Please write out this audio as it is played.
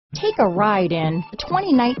Take a ride in the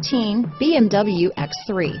 2019 BMW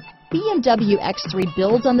X3. BMW X3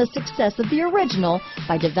 builds on the success of the original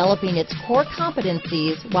by developing its core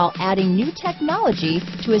competencies while adding new technology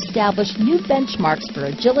to establish new benchmarks for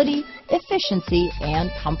agility, efficiency,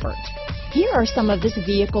 and comfort. Here are some of this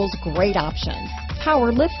vehicle's great options: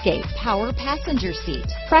 power liftgate, power passenger seat,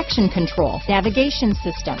 traction control, navigation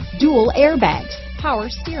system, dual airbags, power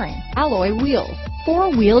steering, alloy wheels,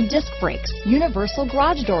 four-wheel disc brakes, universal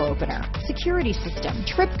garage door opener, security system,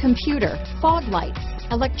 trip computer, fog lights,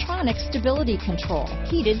 electronic stability control,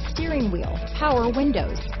 heated steering wheel, power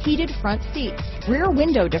windows, heated front seats, rear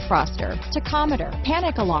window defroster, tachometer,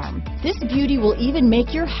 panic alarm. This beauty will even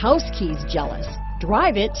make your house keys jealous.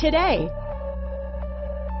 Drive it today.